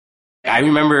I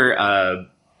remember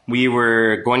we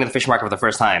were going to the fish market for the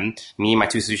first time, me and my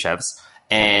two sous chefs,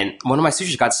 and one of my sous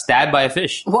chefs got stabbed by a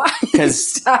fish. Why?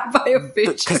 Because Stabbed by a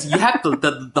fish. Because you have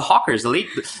the hawkers,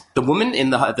 the women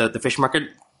in the fish market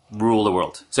rule the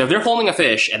world. So if they're holding a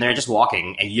fish and they're just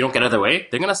walking and you don't get out of their way,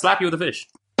 they're gonna slap you with a fish.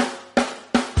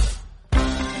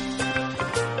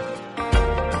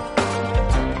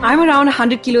 I'm around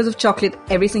 100 kilos of chocolate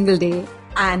every single day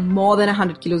and more than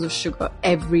 100 kilos of sugar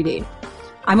every day.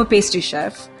 I'm a pastry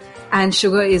chef and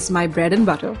sugar is my bread and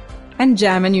butter and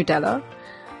jam and Nutella.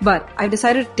 But I've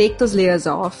decided to take those layers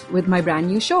off with my brand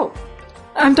new show.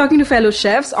 I'm talking to fellow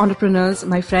chefs, entrepreneurs,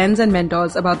 my friends and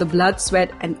mentors about the blood,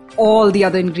 sweat and all the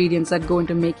other ingredients that go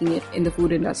into making it in the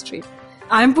food industry.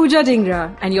 I'm Pooja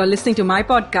Dhingra and you're listening to my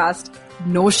podcast,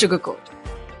 No Sugarcoat.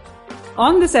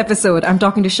 On this episode, I'm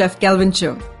talking to Chef Kelvin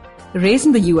Chung. Raised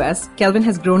in the US, Kelvin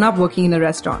has grown up working in a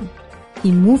restaurant.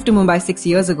 He moved to Mumbai 6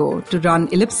 years ago to run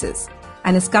Ellipsis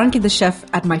and is currently the chef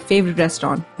at my favorite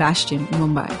restaurant, Bastion, in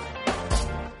Mumbai.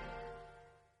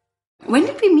 When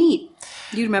did we meet?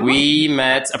 Do you remember? We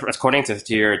met, according to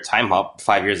your time hop,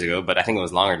 5 years ago, but I think it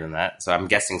was longer than that. So I'm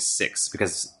guessing 6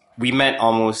 because we met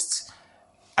almost,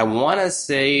 I want to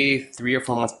say 3 or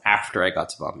 4 months after I got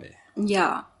to Bombay.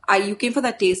 Yeah. You came for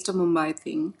that Taste of Mumbai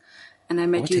thing and I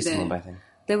met What you Taste there. of Mumbai thing?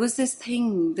 There was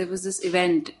this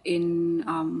event in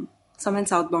somewhere in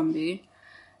South Bombay,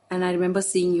 and I remember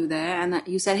seeing you there, and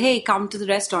you said, hey, come to the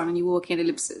restaurant, and you were working at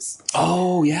Ellipsis.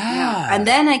 Oh, yeah. And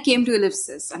then I came to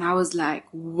Ellipsis, and I was like,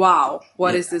 wow,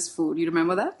 what is this food? You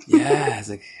remember that? Yeah, it's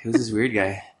like, who's this weird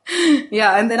guy?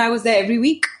 Yeah, and then I was there every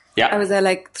week. Yeah. I was there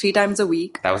like 3 times a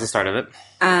week. That was the start of it.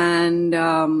 And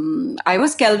I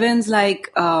was Kelvin's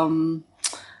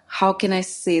how can I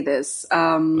say this?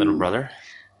 Little brother?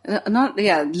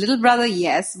 Little brother,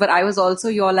 yes. But I was also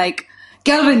your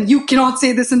Kelvin, you cannot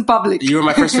say this in public. You were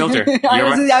my first filter. I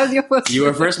was your first. You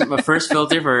were my first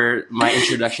filter for my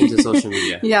introduction to social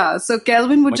media. Yeah, so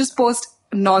Kelvin would just post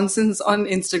nonsense on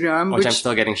Instagram, which I'm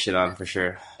still getting shit on for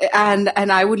sure. And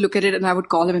I would look at it and I would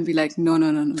call him and be like, no.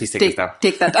 Please take this down.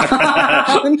 Take that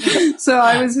down. So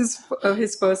I was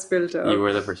his first filter. You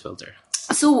were the first filter.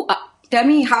 So tell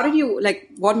me, how did you,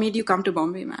 what made you come to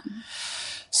Bombay, man?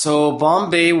 So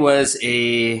Bombay was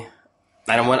it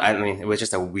was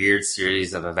just a weird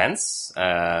series of events.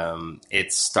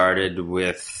 It started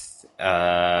with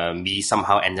me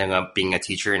somehow ending up being a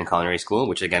teacher in culinary school,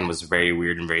 which again was very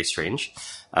weird and very strange.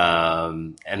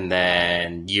 And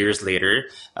then years later,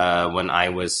 when I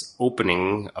was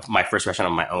opening my first restaurant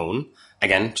on my own,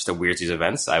 again, just a weird series of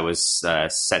events, I was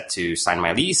set to sign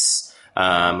my lease.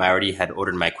 I already had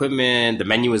ordered my equipment. The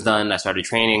menu was done. I started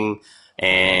training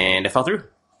and it fell through.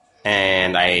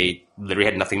 And I literally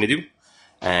had nothing to do.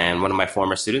 And one of my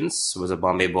former students was a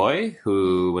Bombay boy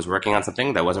who was working on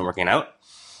something that wasn't working out.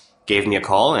 Gave me a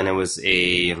call, and it was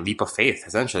a leap of faith,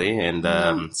 essentially. And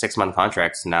 6-month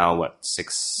contracts now,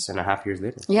 6.5 years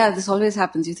later? Yeah, this always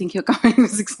happens. You think you're coming for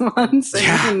 6 months,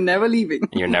 and you're never leaving.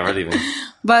 You're never leaving.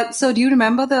 But so, do you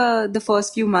remember the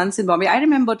first few months in Bombay? I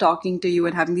remember talking to you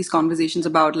and having these conversations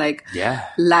about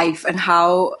life and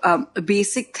how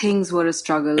basic things were a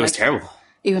struggle. It was terrible.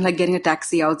 Even getting a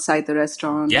taxi outside the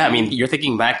restaurant. Yeah, I mean, you're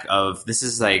thinking back of this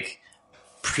is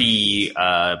pre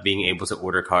being able to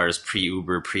order cars,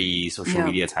 pre-Uber, pre-social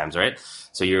media times, right?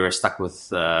 So you were stuck with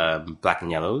black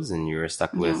and yellows, and you were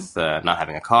stuck with not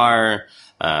having a car,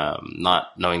 not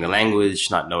knowing the language,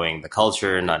 not knowing the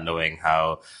culture, not knowing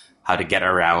how to get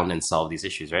around and solve these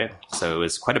issues, right? So it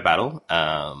was quite a battle.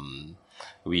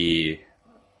 We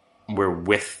were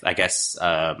with, I guess,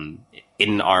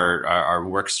 in our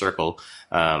work circle,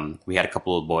 we had a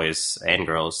couple of boys and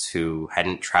girls who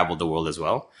hadn't traveled the world as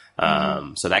well.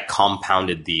 So that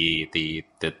compounded the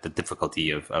difficulty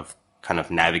of kind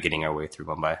of navigating our way through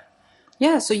Mumbai.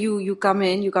 Yeah, so you come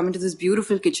into this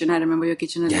beautiful kitchen. I remember your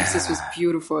kitchen at Ellipsis was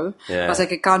beautiful. Yeah. I was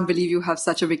like, I can't believe you have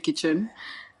such a big kitchen.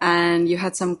 And you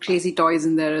had some crazy toys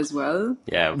in there as well.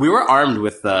 Yeah, we were armed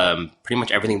with pretty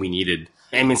much everything we needed.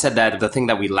 I mean, said that the thing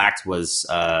that we lacked was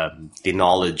the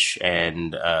knowledge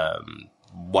and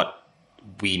what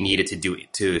we needed to do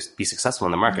to be successful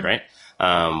in the market, right?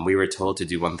 We were told to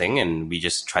do one thing, and we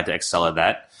just tried to excel at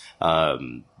that.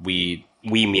 We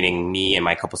meaning me and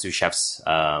my couple sous chefs,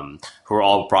 who were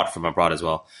all brought from abroad as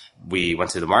well. We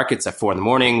went to the markets at 4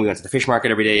 a.m. We went to the fish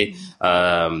market every day.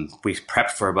 We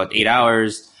prepped for about 8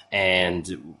 hours,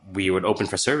 and we would open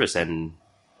for service, and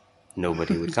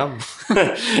nobody would come.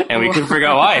 And we couldn't figure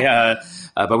out why.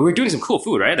 But we were doing some cool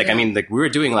food, right? We were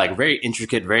doing very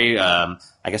intricate, very,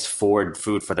 forward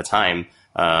food for the time.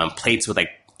 Plates with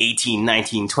 18,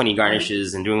 19, 20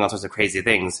 garnishes and doing all sorts of crazy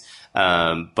things.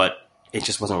 But it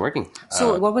just wasn't working.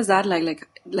 So what was that like?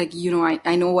 Like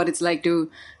I know what it's like to,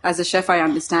 as a chef, I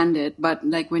understand it, but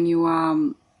like when you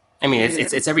I mean,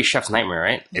 it's every chef's nightmare,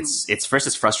 right? It's first,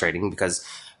 it's frustrating because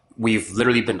we've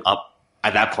literally been up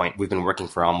at that point. We've been working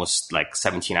for almost like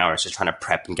 17 hours just trying to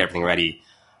prep and get everything ready.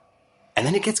 And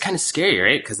then it gets kind of scary,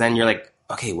 right? Because then you're like,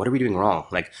 okay, what are we doing wrong?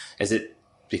 Like, is it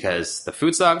because the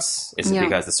food sucks? Is it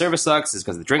because the service sucks? Is it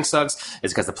because the drink sucks?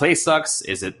 Is it because the place sucks?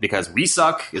 Is it because we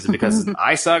suck? Is it because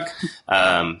I suck?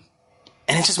 And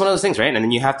it's just one of those things, right? And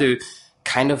then you have to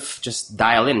kind of just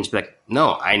dial in and just be like,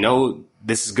 no, I know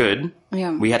this is good.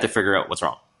 Yeah. We have to figure out what's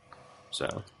wrong.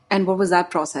 So. And what was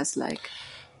that process like?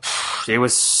 It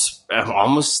was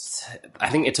almost, I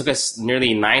think it took us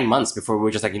nearly 9 months before we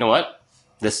were just like, you know what?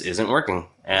 This isn't working.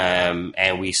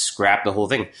 And we scrapped the whole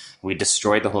thing. We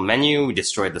destroyed the whole menu. We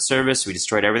destroyed the service. We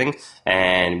destroyed everything.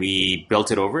 And we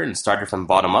built it over and started from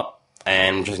bottom up.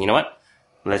 And just, you know what?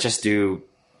 Let's just do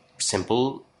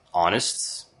simple,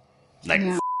 honest, like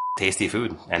tasty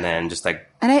food. And then just like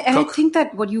And I think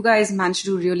that what you guys managed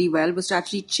to do really well was to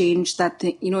actually change that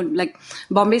thing. Like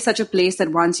Bombay is such a place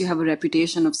that once you have a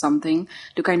reputation of something,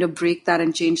 to kind of break that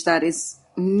and change that is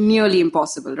nearly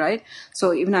impossible, right?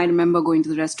 So even I remember going to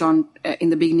the restaurant in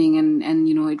the beginning and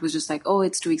it was just like, oh,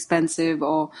 it's too expensive,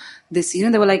 or this,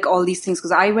 there were like all these things,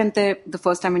 because I went there the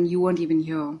first time and you weren't even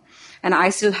here, and I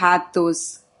still had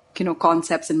those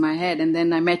concepts in my head, and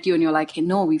then I met you and you're like, hey,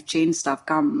 no, we've changed stuff,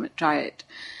 come try it.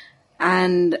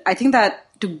 And I think that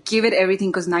to give it everything,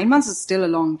 because 9 months is still a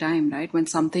long time, right? When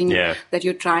something that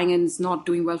you're trying and is not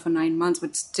doing well for 9 months,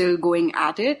 but still going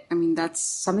at it. I mean, that's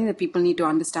something that people need to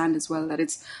understand as well, that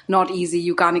it's not easy.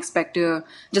 You can't expect to,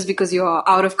 just because you're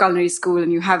out of culinary school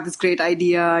and you have this great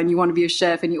idea and you want to be a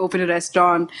chef and you open a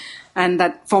restaurant, and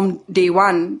that from day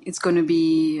one, it's going to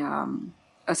be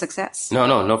a success.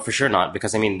 No, for sure not.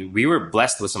 Because I mean, we were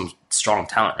blessed with some strong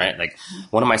talent, right? Like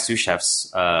one of my sous chefs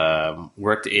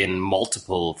worked in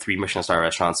multiple 3 Michelin star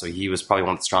restaurants, so he was probably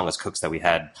one of the strongest cooks that we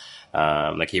had.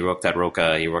 Like he worked at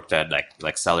Roca, he worked at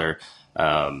like Cellar.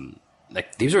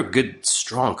 Like these are good,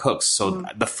 strong cooks. So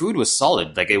the food was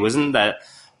solid. Like it wasn't that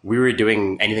we were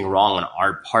doing anything wrong on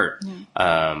our part.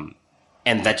 And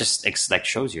that just like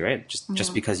shows you, right?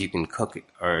 Just because you can cook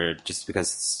or just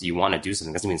because you want to do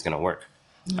something doesn't mean it's going to work.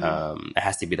 It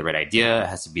has to be the right idea. It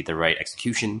has to be the right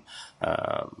execution.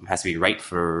 It has to be right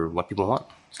for what people want.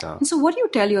 So what do you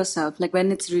tell yourself, like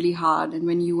when it's really hard and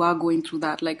when you are going through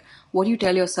that, like what do you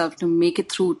tell yourself to make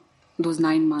it through those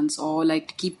 9 months, or like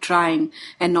to keep trying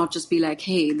and not just be like,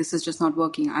 hey, this is just not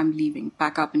working, I'm leaving,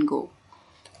 pack up and go?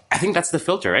 I think that's the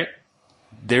filter, right?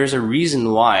 There's a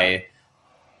reason why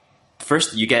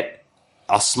first you get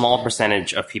a small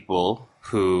percentage of people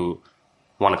who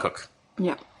want to cook.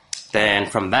 Yeah. Then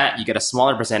from that, you get a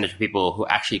smaller percentage of people who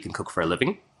actually can cook for a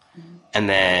living. And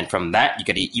then from that, you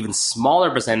get an even smaller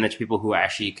percentage of people who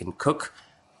actually can cook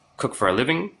for a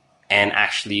living and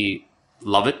actually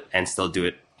love it and still do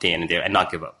it day in and day out and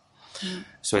not give up.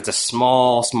 So it's a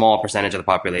small percentage of the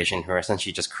population who are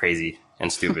essentially just crazy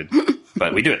and stupid.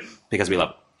 But we do it because we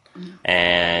love it.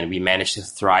 And we manage to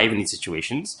thrive in these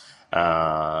situations.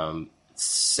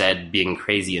 Said being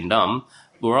crazy and dumb,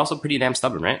 but we're also pretty damn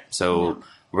stubborn, right? So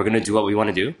we're going to do what we want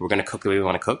to do. We're going to cook the way we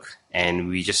want to cook.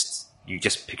 And you just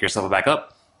pick yourself back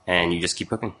up and you just keep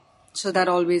cooking. So that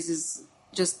always is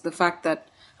just the fact that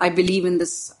I believe in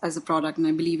this as a product and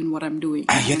I believe in what I'm doing.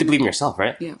 You have to believe in yourself,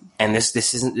 right? Yeah. And this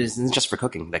isn't just for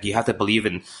cooking. Like you have to believe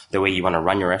in the way you want to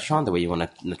run your restaurant, the way you want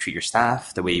to treat your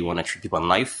staff, the way you want to treat people in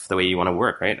life, the way you want to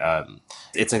work, right?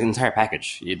 It's an entire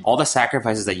package. All the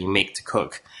sacrifices that you make to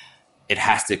cook, it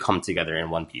has to come together in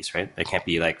one piece, right? It can't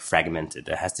be like fragmented.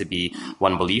 It has to be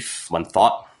one belief, one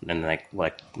thought, and like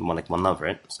one love,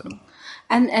 right? So.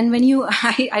 And when you,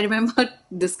 I remember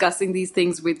discussing these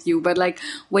things with you, but like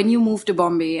when you moved to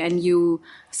Bombay and you,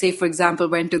 say for example,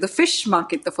 went to the fish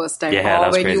market the first time,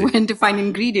 or when crazy. You went to find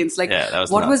ingredients, like what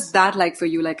nuts. was that like for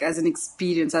you, like as an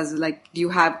experience, as like, do you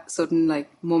have certain like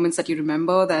moments that you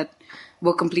remember that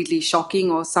were completely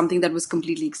shocking or something that was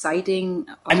completely exciting?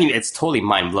 I mean, it's totally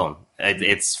mind blown.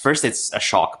 It's a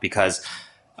shock because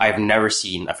I've never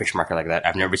seen a fish market like that.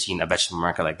 I've never seen a vegetable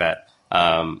market like that.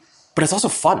 But it's also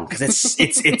fun because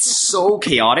it's so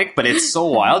chaotic, but it's so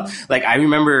wild. Like I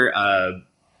remember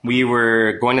we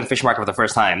were going to the fish market for the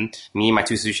first time, me and my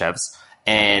 2 sous chefs,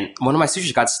 and one of my sous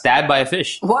chefs got stabbed by a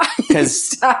fish. Why?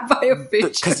 Stabbed by a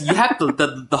fish? Because you have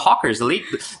the hawkers,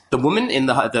 the women in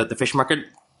the fish market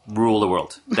rule the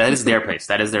world. That is their place.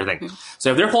 That is their thing.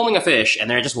 So if they're holding a fish and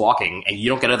they're just walking and you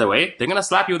don't get out of their way, they're gonna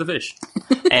slap you with a fish.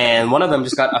 And one of them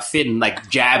just got a fin like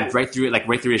jabbed right through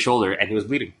his shoulder, and he was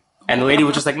bleeding. And the lady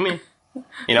was just like, me.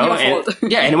 You know, Your fault.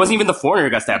 yeah, and it wasn't even the foreigner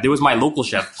who got stabbed. It was my local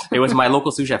chef. It was my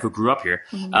local sous chef who grew up here.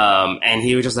 And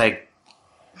he was just like,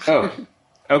 oh,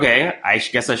 okay, I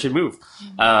guess I should move.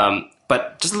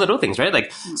 But just little things, right?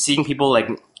 Like seeing people like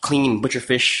clean butcher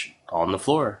fish on the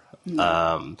floor.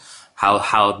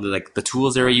 How like the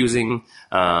tools they were using,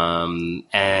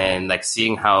 and like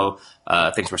seeing how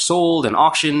things were sold and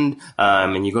auctioned.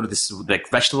 And you go to this like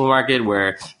vegetable market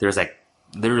where there's like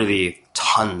literally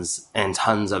tons and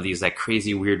tons of these like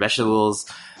crazy weird vegetables.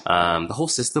 The whole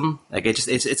system, like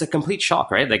it's a complete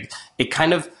shock, right? Like it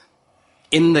kind of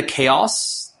in the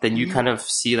chaos, then you kind of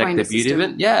see like Find the a beauty of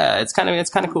system. it. Yeah, it's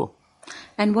kind of cool.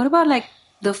 And what about like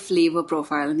the flavor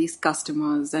profile and these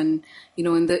customers? And you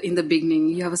know, in the beginning,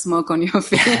 you have a smirk on your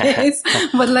face,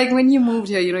 but like when you moved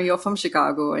here, you know, you're from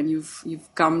Chicago and you've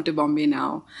come to Bombay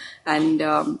now, and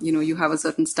you know, you have a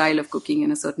certain style of cooking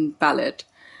and a certain palate,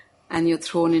 and you're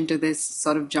thrown into this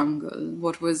sort of jungle.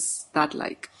 What was that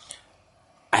like?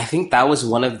 I think that was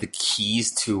one of the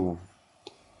keys to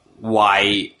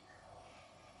why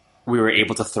we were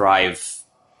able to thrive,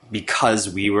 because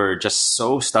we were just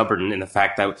so stubborn in the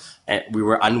fact that we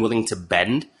were unwilling to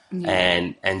bend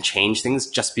and change things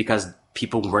just because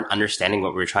people weren't understanding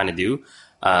what we were trying to do.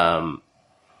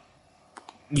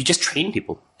 You just train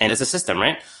people, and it's a system,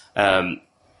 right?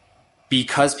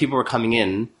 Because people were coming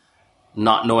in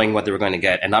not knowing what they were going to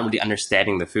get and not really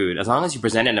understanding the food. As long as you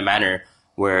present it in a manner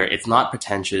where it's not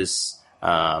pretentious,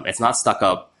 it's not stuck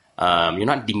up, you're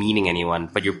not demeaning anyone,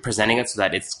 but you're presenting it so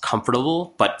that it's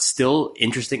comfortable, but still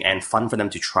interesting and fun for them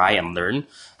to try and learn.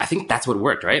 I think that's what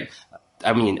worked, right?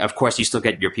 I mean, of course, you still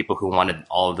get your people who wanted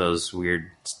all of those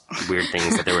weird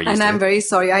things that they were used And to. I'm very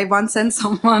sorry. I once sent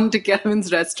someone to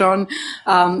Kelvin's restaurant,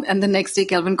 and the next day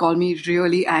Kelvin called me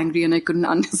really angry, and I couldn't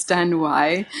understand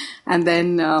why. And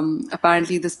then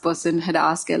apparently this person had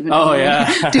asked Kelvin to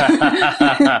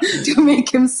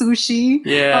make him sushi.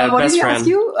 Yeah, what best did he friend. ask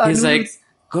you? He's like, Noodles.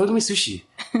 go get me sushi.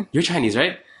 You're Chinese,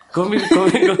 right? Go.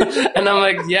 And I'm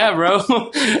like, yeah, bro.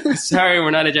 Sorry,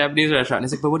 we're not a Japanese restaurant. And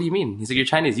he's like, but what do you mean? He's like, you're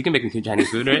Chinese. You can make me Chinese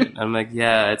food, right? I'm like,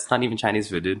 yeah, it's not even Chinese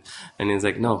food, dude. And he's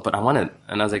like, no, but I want it.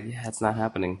 And I was like, yeah, it's not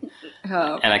happening.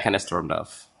 And I kind of stormed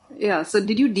off. Yeah. So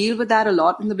did you deal with that a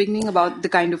lot in the beginning about the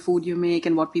kind of food you make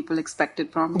and what people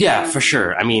expected from you? Yeah, for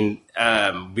sure. I mean,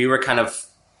 we were kind of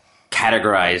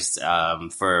categorized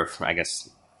for I guess,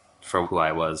 for who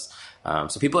I was.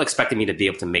 So people expected me to be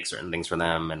able to make certain things for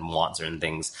them and want certain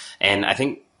things. And I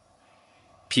think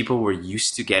people were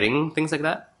used to getting things like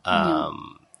that.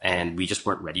 And we just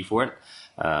weren't ready for it.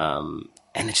 And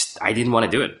I didn't want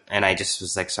to do it. And I just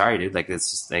was like, sorry, dude, like,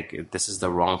 it's just like, this is the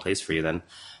wrong place for you then.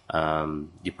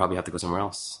 You probably have to go somewhere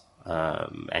else.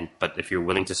 But if you're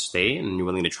willing to stay and you're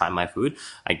willing to try my food,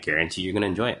 I guarantee you're going to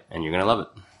enjoy it and you're going to love it.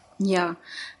 Yeah.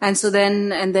 And so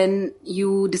then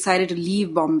you decided to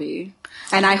leave Bombay,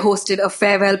 and I hosted a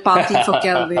farewell party for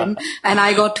Kelvin, and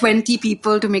I got 20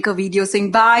 people to make a video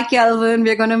saying, bye, Kelvin,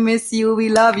 we're going to miss you. We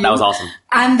love you. That was awesome.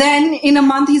 And then in a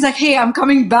month, he's like, hey, I'm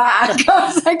coming back.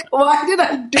 I was like, why did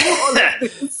I do all of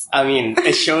this? I mean,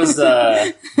 it shows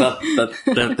the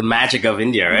magic of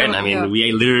India, right? I mean,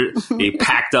 we literally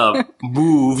packed up,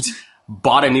 moved,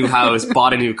 bought a new house,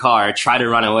 bought a new car, tried to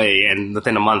run away, and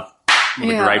within a month,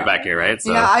 we're right back here, right?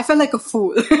 So, yeah, I felt like a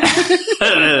fool.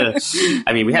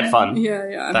 I mean, we had fun.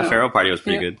 Yeah. That farewell party was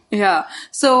pretty good. Yeah.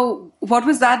 So what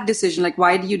was that decision? Like,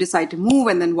 why did you decide to move?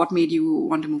 And then what made you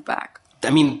want to move back? I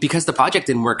mean, because the project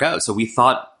didn't work out. So we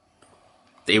thought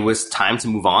it was time to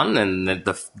move on, and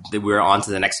that we were on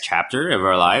to the next chapter of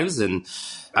our lives. And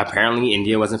apparently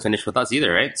India wasn't finished with us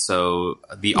either, right? So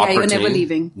the opportunity... you're never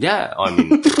leaving. Yeah, I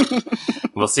mean,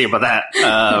 we'll see about that.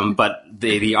 But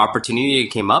the opportunity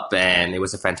came up, and it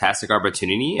was a fantastic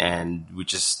opportunity, and we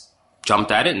just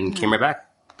jumped at it and came right back.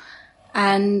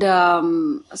 And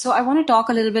so I want to talk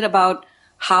a little bit about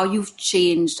how you've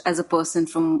changed as a person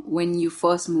from when you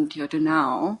first moved here to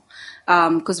now.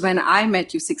 Because when I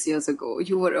met you 6 years ago,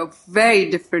 you were a very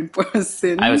different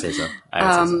person. I would say so.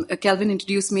 Kelvin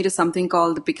introduced me to something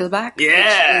called the pickleback.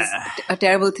 Yeah. Which is a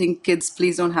terrible thing. Kids,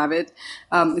 please don't have it.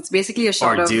 It's basically a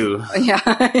shot Or of... do. Yeah.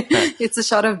 It's a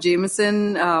shot of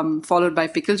Jameson followed by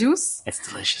pickle juice. It's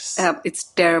delicious. It's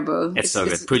terrible. It's so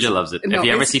good. Pooja loves it. No, if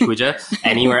you ever see Pooja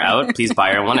anywhere out, please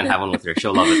buy her one and have one with her.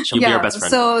 She'll love it. She'll be your best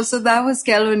friend. So that was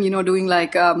Kelvin, doing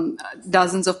like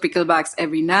dozens of picklebacks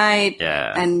every night.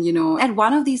 Yeah. And, and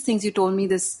one of these things you told me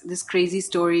this crazy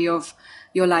story of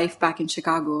your life back in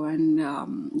Chicago and,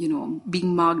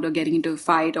 being mugged or getting into a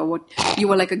fight or what you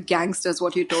were like a gangster is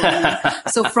what you told me.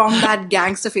 So from that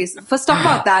gangster phase, first talk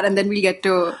about that and then we'll get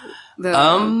to the...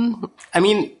 I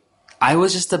mean, I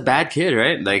was just a bad kid,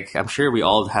 right? Like, I'm sure we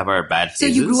all have our bad So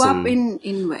phases. you grew up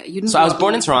in where? You didn't So I grow was up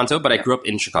born in Toronto, but I grew up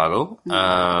in Chicago,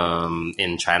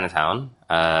 in Chinatown.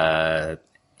 And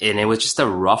it was just a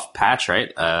rough patch,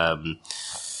 right?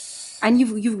 And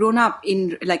you've grown up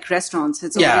in like restaurants.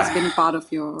 It's Yeah. always been part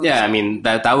of your... Yeah, I mean,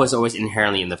 that was always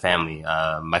inherently in the family.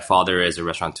 My father is a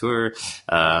restaurateur.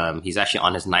 He's actually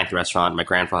on his 9th restaurant. My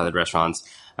grandfather had restaurants.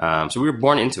 So we were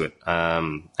born into it.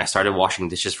 I started washing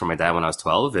dishes for my dad when I was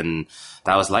 12, and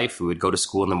that was life. We would go to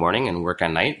school in the morning and work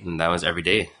at night, and that was every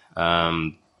day.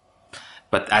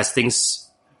 But as things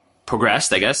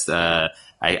progressed, I guess,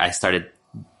 I started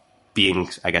being,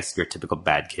 I guess, your typical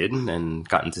bad kid, and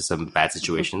got into some bad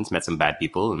situations, met some bad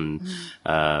people, and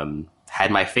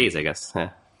had my phase, I guguess.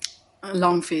 Yeah.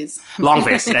 Long phase. Long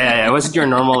phase. Yeah. It wasn't your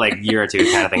normal like year or two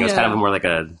kind of thing. It was Yeah. kind of more like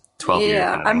a 12-year Yeah,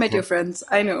 kind of I thing. met your friends.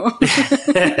 I know.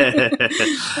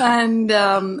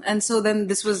 And so then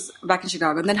this was back in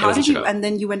Chicago. And then how was in did you? Chicago. And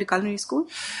then you went to culinary school.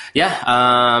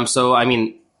 Yeah. So, I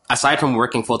mean, aside from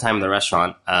working full time in the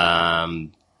restaurant,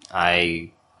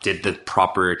 I did the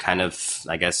proper kind of,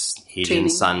 I guess, Asian Training.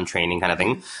 son training kind of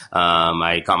thing.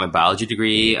 I got my biology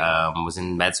degree, was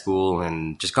in med school,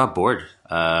 and just got bored.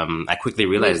 I quickly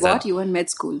Wait, realized what? that. You were in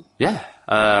med school. Yeah.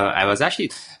 I was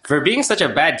actually, for being such a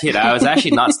bad kid, I was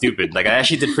actually not stupid. Like, I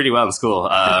actually did pretty well in school.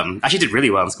 Actually did really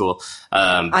well in school.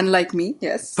 Unlike me,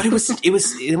 yes. But it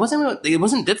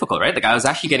wasn't difficult, right? Like, I was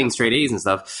actually getting straight A's and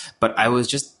stuff, but I was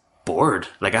just bored.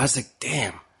 Like, I was like,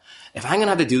 damn, if I'm going to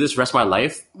have to do this the rest of my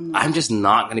life, I'm just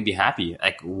not going to be happy.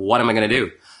 Like, what am I going to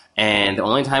do? And the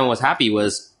only time I was happy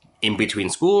was in between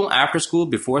school, after school,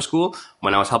 before school,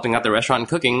 when I was helping out the restaurant and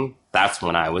cooking. That's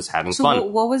when I was having So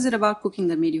fun. what was it about cooking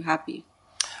that made you happy?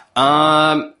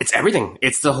 It's everything.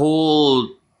 It's the whole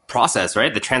process,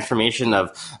 right? The transformation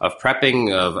of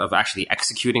prepping, of actually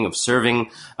executing, of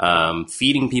serving,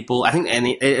 feeding people. I think, and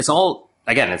it's all,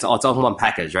 again, it's all one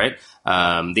package, right?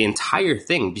 The entire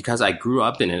thing, because I grew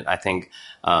up in it, I think,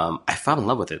 I fell in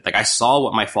love with it. Like, I saw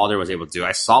what my father was able to do.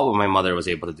 I saw what my mother was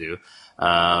able to do.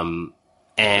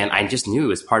 And I just knew it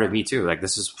was part of me too. Like,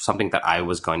 this is something that I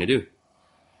was going to do.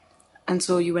 And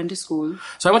so you went to school.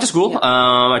 So I went to school. Yeah.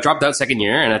 I dropped out second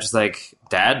year, and I was just like,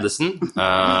 Dad, listen,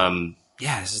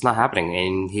 yeah, this is not happening.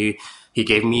 And he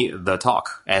gave me the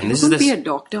talk. And this You is could this. be a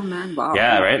doctor, man. Wow.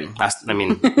 Yeah, right. I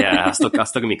mean, yeah, I'll still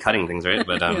gonna be cutting things, right?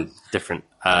 But different.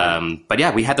 But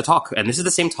yeah, we had the talk, and this is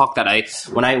the same talk that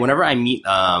whenever I meet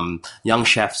young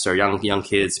chefs or young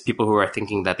kids, people who are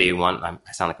thinking that they want.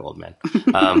 I sound like an old man,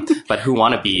 but who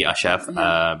want to be a chef.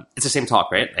 It's the same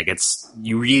talk, right? Like,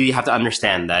 you really have to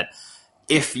understand that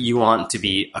if you want to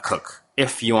be a cook,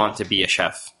 if you want to be a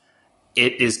chef,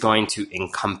 it is going to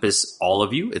encompass all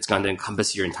of you. It's going to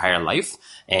encompass your entire life.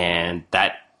 And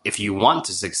that if you want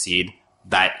to succeed,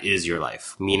 that is your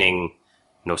life. Meaning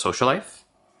no social life,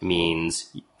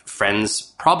 means friends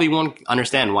probably won't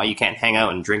understand why you can't hang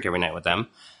out and drink every night with them.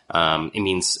 It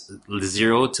means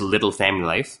 0 to little family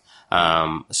life.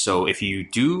 So if you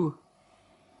do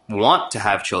want to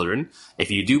have children,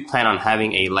 if you do plan on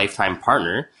having a lifetime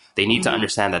partner, they need to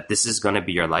understand that this is going to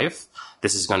be your life.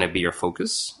 This is going to be your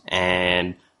focus,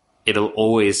 and it'll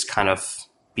always kind of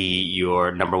be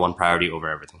your number one priority over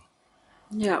everything.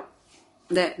 Yeah.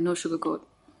 There, no sugarcoat.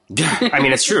 I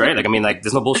mean, it's true, right? Like, I mean, like,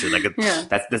 there's no bullshit. Like, Yeah.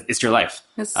 that's it's your life.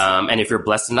 Yes. And if you're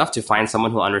blessed enough to find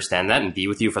someone who understands that and be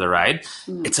with you for the ride,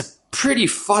 it's a pretty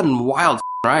fun, wild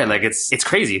ride. Like, it's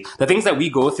crazy. The things that we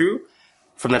go through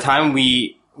from the time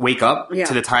we wake up Yeah.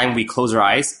 to the time we close our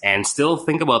eyes and still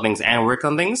think about things and work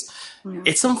on things. Yeah.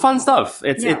 It's some fun stuff.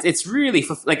 Yeah. It's really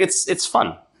like, it's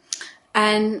fun.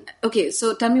 And okay,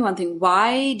 so tell me one thing.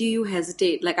 Why do you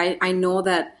hesitate? Like, I know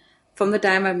that from the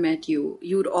time I met you,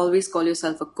 you would always call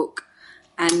yourself a cook.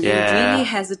 And you Yeah. really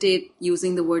hesitate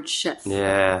using the word chef.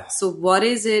 Yeah. So what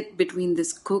is it between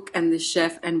this cook and this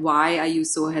chef, and why are you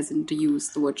so hesitant to use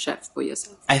the word chef for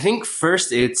yourself? I think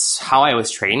first it's how I was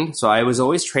trained. So I was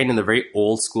always trained in the very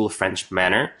old school French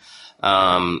manner.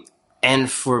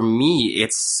 And for me,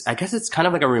 I guess it's kind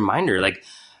of like a reminder. Like,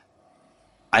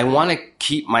 I want to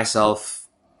keep myself.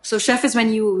 So chef is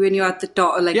when you're at the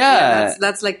top, like Yeah.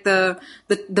 that's like the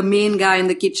main guy in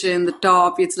the kitchen, the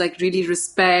top. It's like really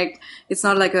respect. It's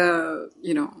not like a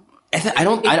It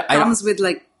comes with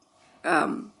like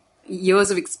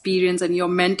years of experience, and you're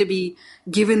meant to be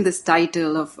given this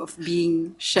title of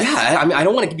being chef. Yeah, I mean, I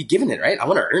don't want to be given it, right? I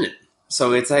want to earn it.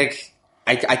 So it's like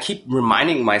I keep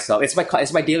reminding myself. It's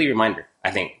my daily reminder. I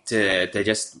think to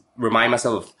just remind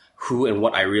myself of who and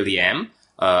what I really am,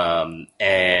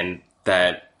 and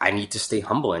that I need to stay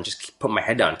humble and just put my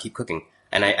head down, keep cooking.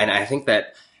 And I think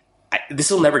that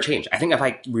this will never change. I think if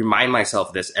I remind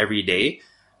myself this every day,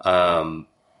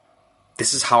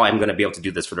 this is how I'm going to be able to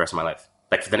do this for the rest of my life.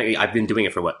 Like, I've been doing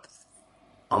it for what?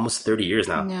 Almost 30 years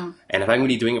now. Yeah. And if I'm going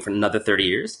to be doing it for another 30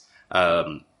 years,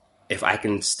 if I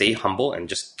can stay humble and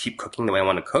just keep cooking the way I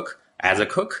want to cook as a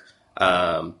cook,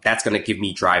 that's going to give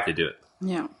me drive to do it.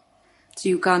 Yeah. So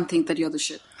you can't think that you're the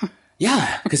shit.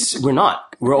 Yeah, because we're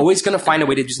not. We're always going to find a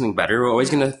way to do something better. We're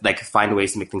always going to like find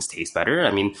ways to make things taste better.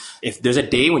 I mean, if there's a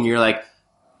day when you're like,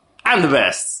 I'm the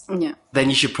best, then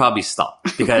you should probably stop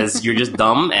because you're just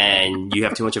dumb and you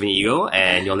have too much of an ego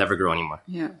and you'll never grow anymore.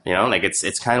 Yeah. You know, like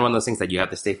it's kind of one of those things that you have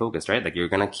to stay focused, right? Like you're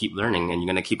going to keep learning and you're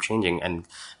going to keep changing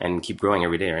and keep growing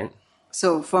every day, right?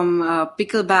 So from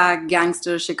pickleback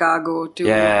gangster Chicago to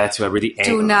to a really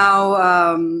to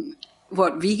now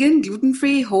what, vegan,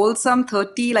 gluten-free, wholesome,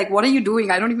 30, like what are you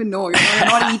doing? I don't even know. You're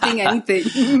not eating anything.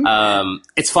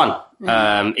 It's fun.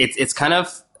 It's kind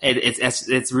of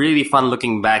it's really fun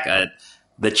looking back at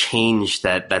the change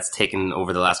that's taken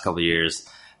over the last couple of years.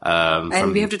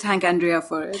 And we have to thank Andrea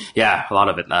for it. Yeah, a lot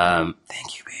of it.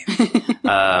 Thank you, baby.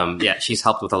 Yeah, she's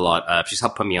helped with a lot. She's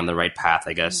helped put me on the right path,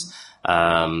 I guess.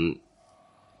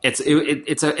 It's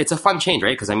a fun change,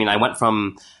 right? Because I mean, I went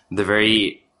from the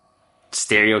very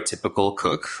stereotypical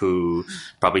cook who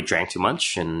probably drank too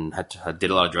much and did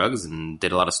a lot of drugs and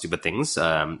did a lot of stupid things,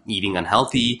 eating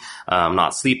unhealthy,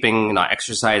 not sleeping, not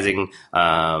exercising,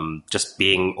 just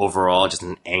being overall just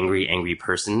an angry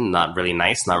person, not really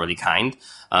nice, not really kind,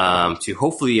 to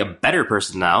hopefully a better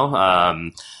person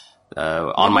now.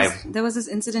 There was this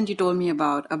incident you told me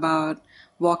about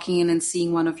walking in and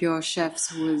seeing one of your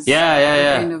chefs who was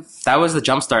kind of... That was the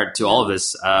jumpstart to all of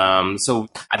this. So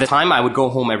at the time, I would go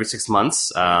home every 6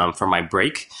 months for my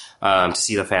break to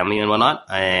see the family and whatnot.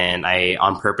 And I,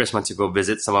 on purpose, went to go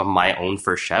visit some of my own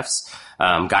first chefs,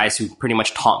 guys who pretty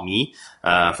much taught me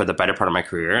for the better part of my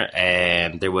career.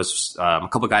 And there was a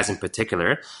couple of guys in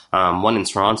particular, one in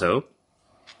Toronto,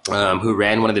 who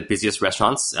ran one of the busiest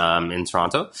restaurants in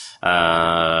Toronto.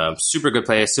 Super good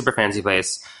place, super fancy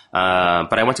place.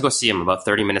 But I went to go see him about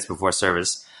 30 minutes before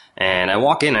service. And I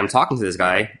walk in and I'm talking to this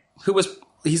guy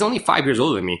he's only 5 years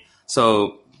older than me.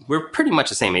 So we're pretty much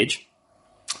the same age.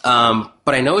 But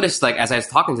I noticed, like, as I was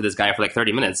talking to this guy for like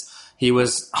 30 minutes, he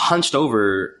was hunched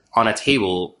over on a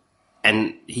table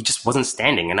and he just wasn't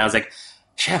standing. And I was like,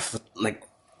 chef, like,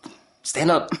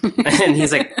 stand up. And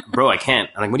he's like, bro, I can't.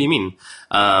 I'm like, what do you mean?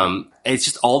 It's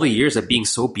just all the years of being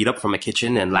so beat up from a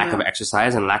kitchen and lack of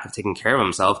exercise and lack of taking care of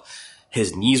himself.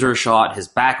 His knees were shot, his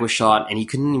back was shot, and he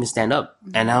couldn't even stand up.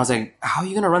 And I was like, how are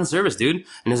you going to run service, dude? And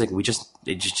he's like, we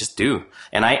just do.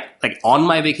 And I, like, on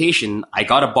my vacation, I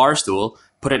got a bar stool,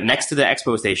 put it next to the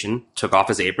expo station, took off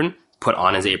his apron, put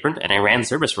on his apron, and I ran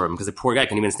service for him because the poor guy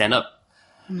couldn't even stand up.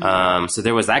 So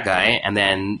there was that guy. And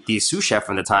then the sous chef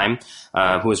from the time,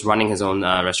 who was running his own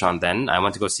restaurant then, I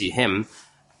went to go see him.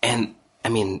 And I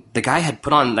mean, the guy had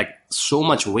put on like so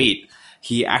much weight.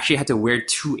 He actually had to wear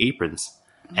 2 aprons.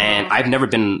 And I've never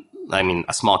been, I mean,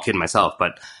 a small kid myself,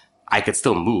 but I could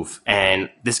still move. And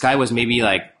this guy was maybe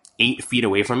like 8 feet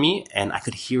away from me and I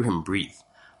could hear him breathe.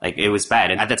 Like, it was bad.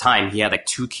 And at the time he had like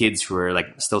 2 kids who were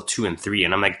like still 2 and 3.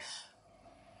 And I'm like,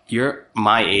 you're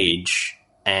my age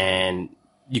and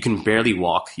you can barely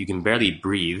walk. You can barely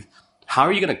breathe. How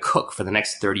are you going to cook for the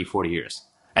next 30, 40 years?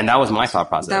 And that was my thought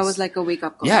process. That was like a wake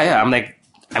up call. Yeah. I'm like,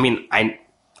 I mean, I'm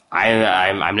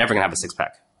never going to have a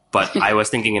 6-pack, but I was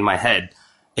thinking in my head,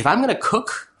 if I'm going to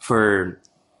cook for,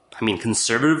 I mean,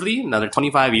 conservatively, another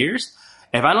 25 years,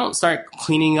 if I don't start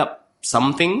cleaning up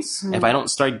some things, if I don't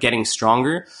start getting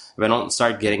stronger, if I don't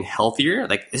start getting healthier,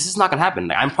 like, this is not going to happen.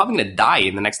 Like, I'm probably going to die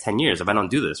in the next 10 years if I don't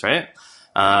do this, right?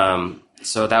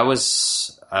 So that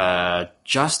was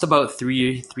just about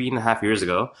 3.5 years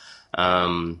ago.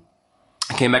 I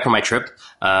came back from my trip,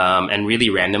 and really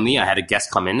randomly, I had a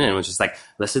guest come in and it was just like,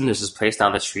 listen, there's this place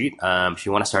down the street. If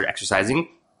you want to start exercising,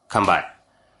 come by.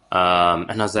 And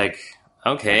I was like,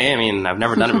 okay, I mean, I've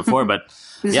never done it before, but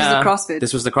This was the CrossFit.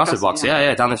 This was the CrossFit box.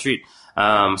 Yeah, down the street.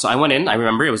 So I went in, I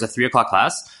remember it was a 3:00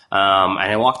 class. And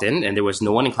I walked in and there was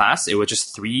no one in class. It was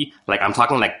just 3, like, I'm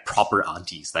talking like proper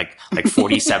aunties, like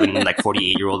 47, like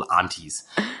 48-year-old aunties.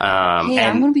 Hey,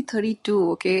 I'm going to be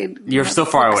 32, okay? You're still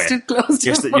far away. Still close.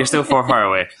 You're still far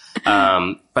away.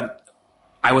 But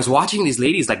I was watching these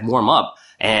ladies like warm up.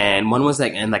 And one was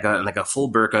like in like a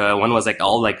full burqa. One was like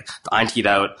all like auntied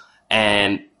out.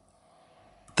 And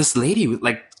this lady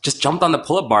like just jumped on the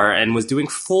pull-up bar and was doing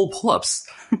full pull-ups.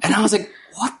 And I was like,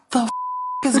 what the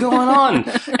is going on?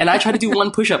 And I tried to do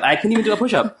one push-up. I couldn't even do a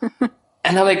push-up.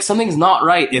 And I'm like, something's not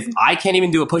right if I can't even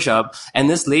do a push-up and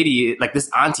this lady, like this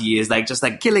auntie is like just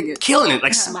like killing it,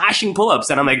 like smashing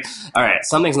pull-ups. And I'm like, all right,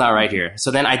 something's not right here.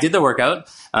 So then I did the workout,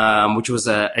 which was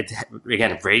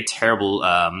again, a very terrible,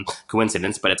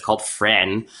 coincidence, but it's called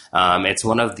Fran. It's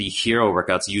one of the hero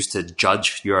workouts used to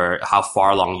judge how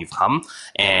far along you've come.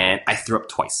 And I threw up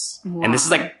twice. Wow. And this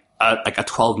is like a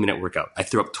 12-minute workout. I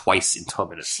threw up twice in 12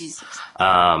 minutes. Jesus.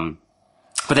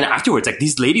 But then afterwards, like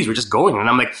these ladies were just going and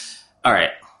I'm like, all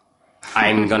right,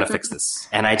 I'm going to fix this.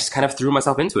 And I just kind of threw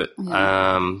myself into it.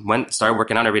 Yeah. Started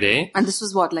working out every day. And this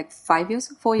was what, like 5 years,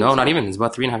 4 years? No, not even. It's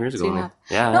about 3.5 years ago.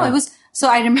 Yeah. No, it was, so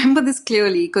I remember this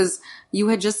clearly because you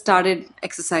had just started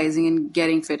exercising and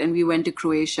getting fit and we went to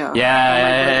Croatia.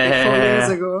 Yeah. 4 years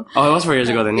ago. Oh, it was 4 years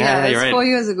ago then. Yeah, you're right. 4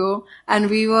 years ago. And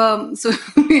we were, so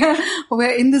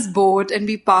we're in this boat and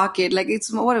we park it. Like it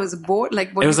was a boat?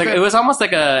 Like what it was almost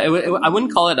like I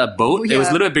wouldn't call it a boat. Yeah. It was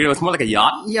a little bit bigger. It was more like a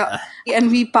yacht. Yeah.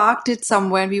 And we parked it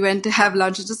somewhere and we went to have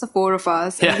lunch. It's just the four of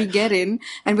us. And we get in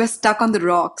and we're stuck on the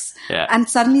rocks. Yeah. And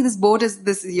suddenly this boat is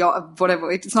this yacht, whatever.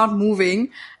 It's not moving.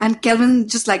 And Kelvin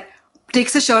just like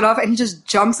takes his shirt off and he just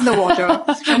jumps in the water.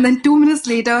 And then 2 minutes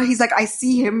later, he's like, I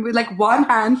see him with like one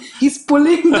hand, he's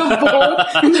pulling the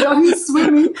boat and the other he's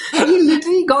swimming. And he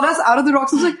literally got us out of the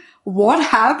rocks. I was like, what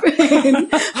happened?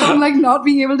 From like not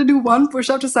being able to do one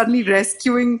push-up to suddenly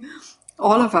rescuing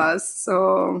all of us.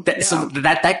 So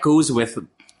that goes with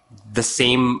the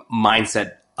same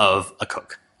mindset of a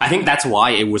cook. I think that's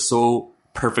why it was so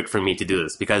perfect for me to do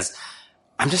this because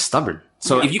I'm just stubborn.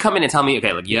 So if you come in and tell me,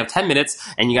 okay, look, you have 10 minutes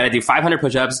and you got to do 500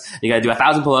 push-ups, you got to do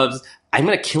 1,000 pull-ups, I'm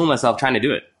going to kill myself trying to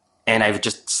do it. And I've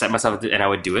just set myself and I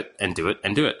would do it and do it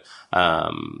and do it.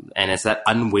 And it's that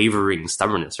unwavering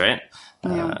stubbornness, right?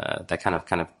 That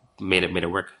kind of made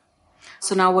it work.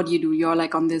 So now what do you do? You're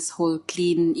like on this whole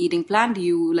clean eating plan. Do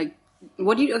you like,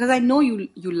 what do you, because I know you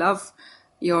love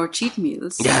your cheat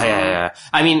meals. Yeah.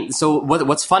 I mean, so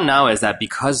what's fun now is that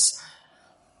because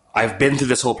I've been through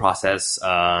this whole process,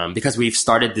 because we've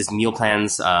started these meal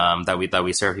plans, that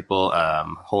we serve people,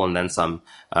 whole and then some,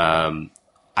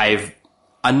 I've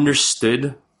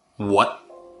understood what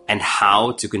and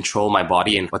how to control my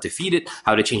body and what to feed it,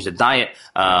 how to change the diet,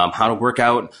 how to work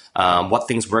out, what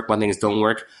things work, what things don't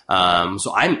work.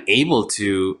 So I'm able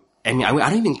to, I mean, I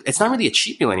don't even, it's not really a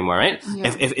cheat meal anymore, right?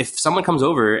 Yeah. If someone comes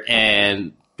over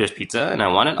and there's pizza and I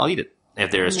want it, I'll eat it.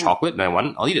 If there's chocolate and I want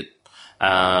it, I'll eat it.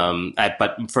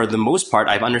 But for the most part,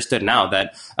 I've understood now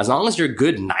that as long as you're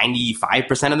good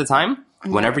 95% of the time,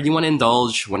 whenever you want to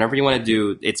indulge, whenever you want to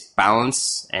do, it's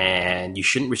balance and you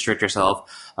shouldn't restrict yourself,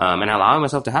 and allowing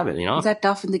myself to have it, you know? Is that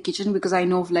tough in the kitchen? Because I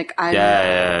know like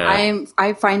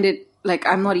I find it like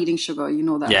I'm not eating sugar, you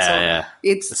know that.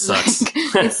 It sucks.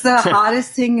 Like, it's the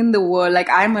hardest thing in the world. Like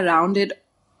I'm around it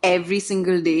every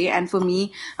single day, and for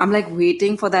me, I'm like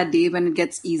waiting for that day when it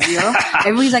gets easier.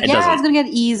 Everybody's like, it's gonna get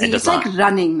easy. It's like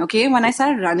running, okay? When I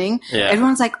started running,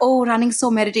 everyone's like, oh, running's so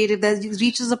meditative. It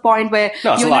reaches a point where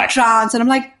you're in a trance, and I'm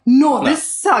like, no, this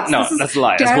sucks. No, this is that's a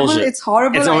lie. Terrible. It's bullshit. It's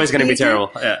horrible. It's always going to be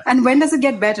terrible. Yeah. And when does it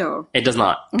get better? It does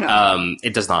not. No.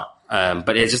 It does not.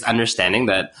 But it's just understanding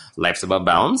that life's about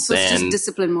balance. So it's just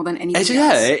discipline more than anything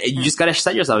else. You just got to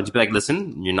set yourself to be like,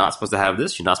 listen, you're not supposed to have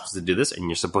this, you're not supposed to do this, and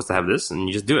you're supposed to have this, and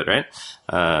you just do it, right?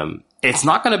 It's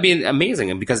not going to be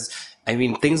amazing because, I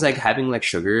mean, things like having like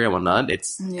sugar and whatnot, I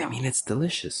mean, it's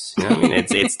delicious. You know what I mean?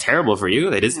 It's terrible for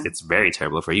you. It is. Yeah. It's very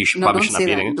terrible for you. You probably should not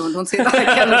be eating it. Don't say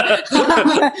that.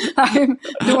 I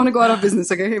don't want to go out of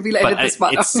business, okay? We'll edit this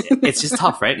part out. It's just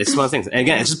tough, right? It's one of those things. And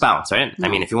again, it's just balance, right? I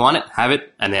mean, if you want it, have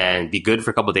it, and then be good for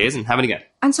a couple of days and have it again.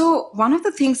 And so one of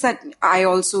the things that I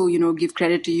also, give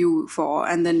credit to you for,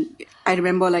 and then I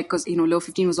remember like, cause, Low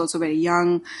 15 was also very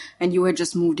young and you had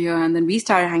just moved here and then we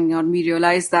started hanging out and we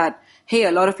realized that, hey,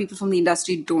 a lot of people from the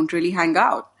industry don't really hang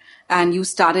out. And you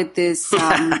started this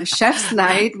chef's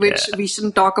night, which we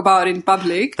shouldn't talk about in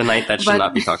public. The night that should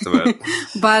not be talked about.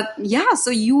 But yeah, so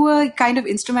you were kind of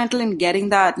instrumental in getting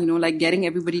that, like getting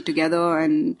everybody together.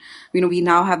 And, we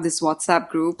now have this WhatsApp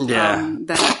group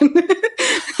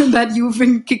that you've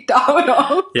been kicked out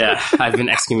of. Yeah, I've been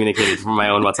excommunicated from my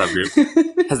own WhatsApp group.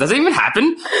 Does that even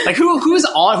happen? Like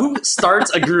who starts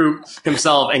a group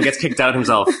himself and gets kicked out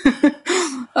himself?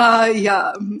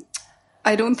 Yeah.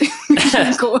 I don't think we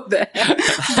should go there.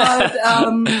 But,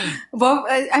 well,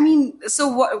 I mean, so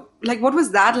what was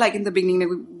that like in the beginning?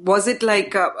 Like, was it like,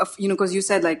 cause you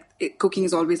said like cooking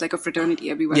is always like a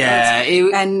fraternity everywhere. Yeah. It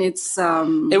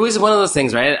was one of those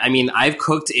things, right? I mean, I've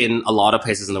cooked in a lot of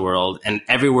places in the world and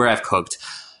everywhere I've cooked,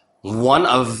 one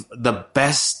of the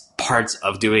best parts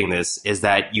of doing this is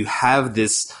that you have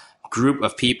this group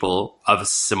of people of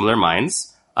similar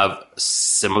minds, of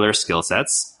similar skill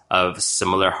sets, of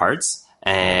similar hearts.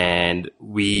 And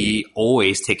we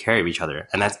always take care of each other.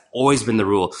 And that's always been the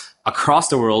rule across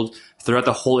the world, throughout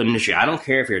the whole industry. I don't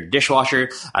care if you're a dishwasher.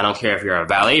 I don't care if you're a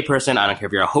valet person. I don't care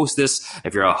if you're a hostess,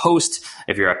 if you're a host,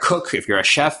 if you're a cook, if you're a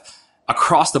chef.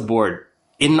 Across the board,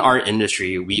 in our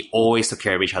industry, we always took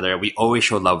care of each other. We always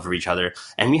showed love for each other.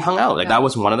 And we hung out. Like, that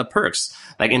was one of the perks.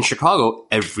 Like, in Chicago,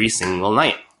 every single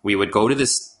night, we would go to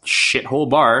this shithole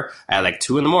bar at like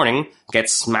 2 a.m, get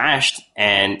smashed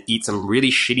and eat some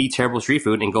really shitty, terrible street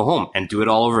food and go home and do it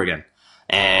all over again.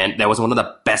 And that was one of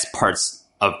the best parts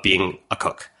of being a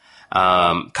cook.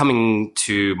 Coming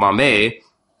to Bombay,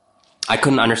 I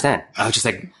couldn't understand. I was just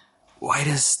like, why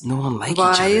does no one like each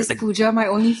other? Why is like, Pooja my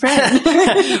only friend?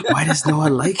 why does no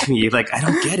one like me? Like, I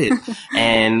don't get it.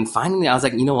 And finally, I was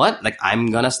like, you know what? Like,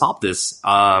 I'm gonna stop this.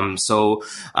 So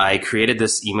I created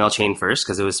this email chain first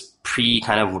because it was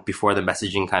before the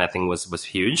messaging kind of thing was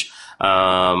huge.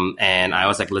 And I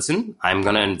was like, listen, I'm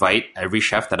gonna invite every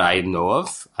chef that I know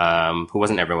of, who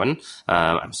wasn't everyone.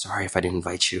 I'm sorry if I didn't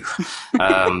invite you.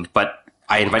 But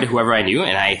I invited whoever I knew,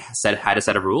 and I had a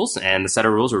set of rules, and the set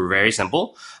of rules were very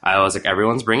simple. I was like,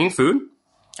 everyone's bringing food.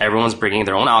 Everyone's bringing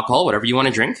their own alcohol, whatever you want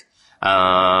to drink. You're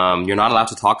not allowed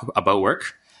to talk about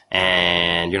work,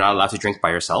 and you're not allowed to drink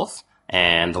by yourself.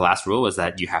 And the last rule was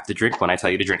that you have to drink when I tell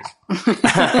you to drink.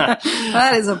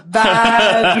 That is a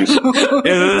bad rule.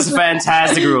 It was a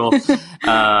fantastic rule.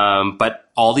 But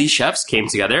all these chefs came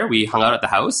together. We hung out at the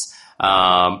house.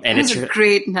 And It was a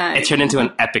great night. It turned into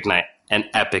an epic night. An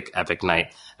epic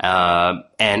night.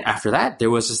 And after that, there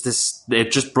was just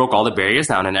it just broke all the barriers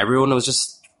down, and everyone was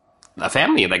just a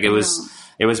family. Like, it was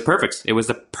perfect. It was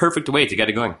the perfect way to get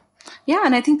it going. Yeah,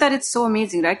 and I think that it's so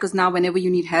amazing, right? Because now whenever you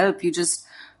need help, you just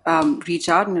reach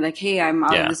out and you're like, hey, I'm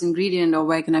out of this ingredient, or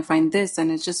where can I find this?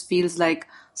 And it just feels like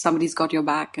somebody's got your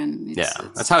back. And it's,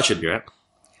 that's how it should be, right?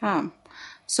 Yeah.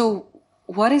 So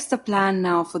what is the plan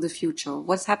now for the future?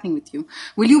 What's happening with you?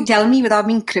 Will you tell me without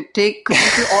being cryptic?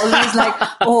 Because you're always like,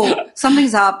 oh,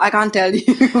 something's up. I can't tell you.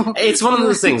 It's one of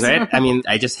those things, right? I mean,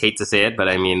 I just hate to say it, but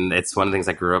I mean, it's one of the things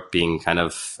I grew up being kind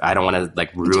of, I don't want to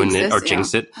like ruin it or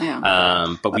jinx it.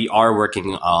 Yeah. But we are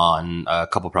working on a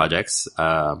couple projects.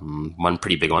 One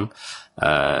pretty big one.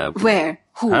 Where?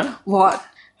 Who? Huh? What?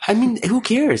 I mean, who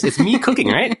cares? It's me cooking,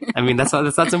 right? I mean, that's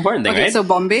the important thing, Okay, right? so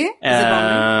Bombay? Is it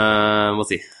Bombay? We'll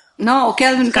see. No,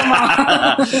 Kelvin, come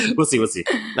on. We'll see.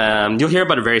 You'll hear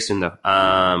about it very soon, though.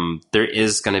 There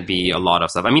is going to be a lot of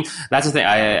stuff. I mean, that's the thing.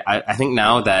 I think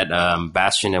now that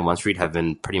Bastion and One Street have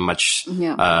been pretty much,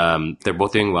 they're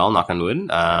both doing well, knock on wood.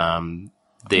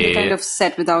 They kind of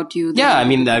set without you. Yeah, I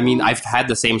mean, I've had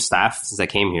the same staff since I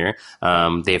came here.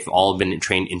 They've all been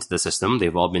trained into the system.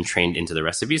 They've all been trained into the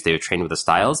recipes. They've trained with the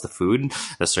styles, the food,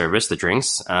 the service, the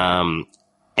drinks.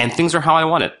 And things are how I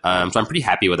want it. So I'm pretty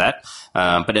happy with that.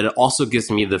 But it also gives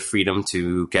me the freedom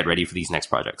to get ready for these next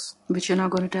projects. Which you're not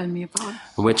going to tell me about.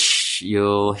 Which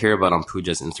you'll hear about on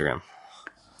Pooja's Instagram.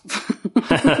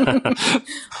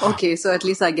 Okay, so at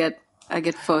least I get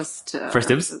first. First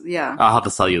dibs? Yeah. I'll have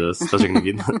to sell you those. Those are going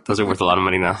to be, those are worth a lot of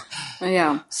money now.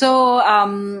 Yeah. So,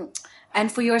 and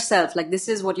for yourself, like, this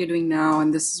is what you're doing now,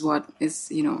 and this is what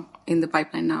is, in the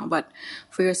pipeline now. But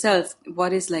for yourself,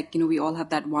 what is like, we all have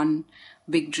that one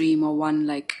big dream, or one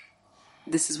like,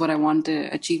 this is what I want to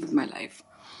achieve with my life.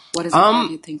 What is it that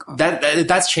you think of?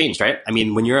 That's changed, right? I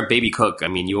mean, when you're a baby cook, I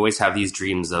mean, you always have these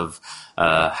dreams of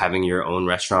having your own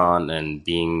restaurant and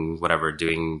being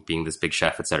being this big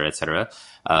chef, et cetera, et cetera.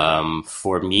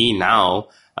 For me now,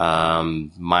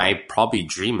 my probably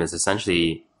dream is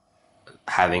essentially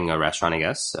having a restaurant, I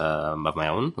guess, of my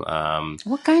own.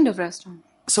 What kind of restaurant?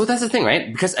 So that's the thing,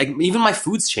 right? Because even my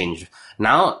food's changed.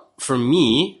 Now, for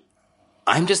me,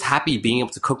 I'm just happy being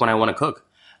able to cook when I want to cook.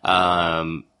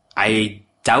 I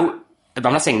doubt,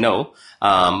 I'm not saying no.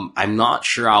 I'm not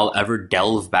sure I'll ever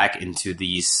delve back into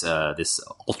these, this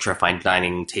ultra fine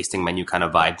dining tasting menu kind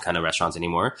of vibe kind of restaurants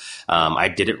anymore. I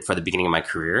did it for the beginning of my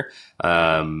career.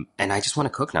 And I just want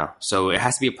to cook now. So it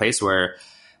has to be a place where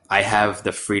I have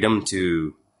the freedom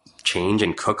to change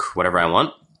and cook whatever I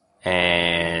want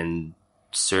and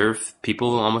serve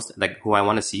people almost like who I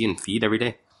want to see and feed every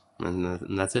day.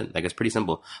 And that's it. Like, it's pretty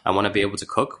simple. I want to be able to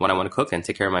cook when I want to cook and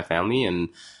take care of my family and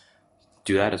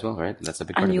do that as well, right? That's a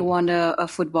big part of it. And you want a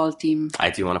football team. I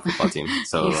do want a football team.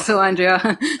 So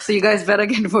Andrea, so you guys better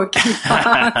get working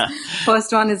fast.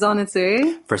 First one is on its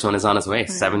way. First one is on its way.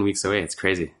 7 weeks away. It's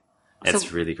crazy.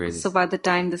 It's really crazy. So by the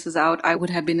time this is out, I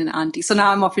would have been an auntie. So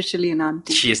now I'm officially an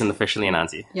auntie. She isn't officially an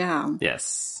auntie. Yeah.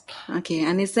 Yes. Okay.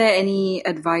 And is there any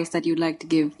advice that you'd like to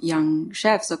give young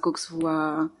chefs or cooks who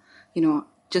are,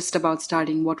 just about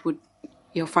starting? What would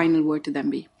your final word to them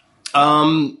be?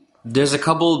 There's a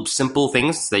couple simple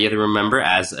things that you have to remember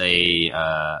as a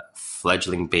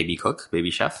fledgling baby cook,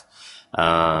 baby chef.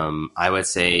 I would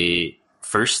say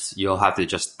first, you'll have to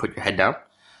just put your head down.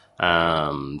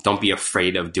 Don't be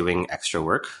afraid of doing extra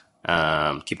work.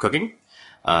 Keep cooking.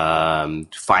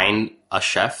 Find a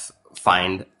chef,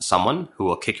 find someone who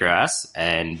will kick your ass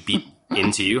and beat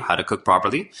into you how to cook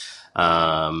properly.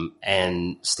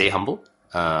 And stay humble.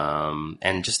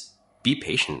 And just be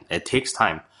patient. It takes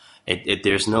time.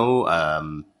 There's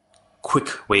no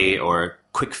quick way or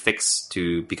quick fix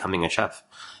to becoming a chef.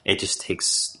 It just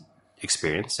takes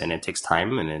experience, and it takes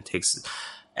time, and it takes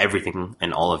everything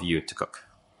and all of you to cook.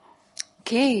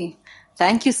 Okay.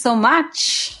 Thank you so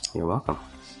much. You're welcome.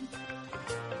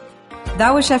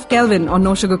 That was Chef Kelvin on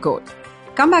No Sugar Coat.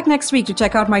 Come back next week to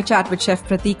check out my chat with Chef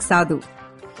Prateek Sadhu.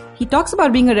 He talks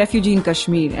about being a refugee in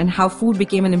Kashmir and how food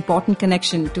became an important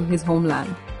connection to his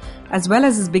homeland, as well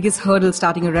as his biggest hurdle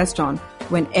starting a restaurant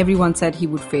when everyone said he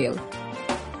would fail.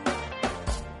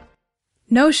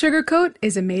 No Sugar Coat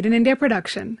is a Made in India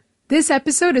production. This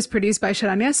episode is produced by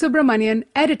Sharanya Subramanian,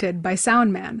 edited by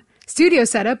Soundman. Studio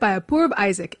setup by Apurv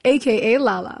Isaac, aka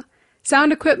Lala.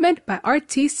 Sound equipment by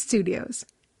Artiste Studios.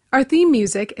 Our theme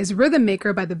music is Rhythm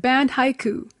Maker by the band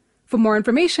Haiku. For more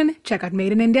information, check out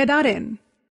madeinindia.in.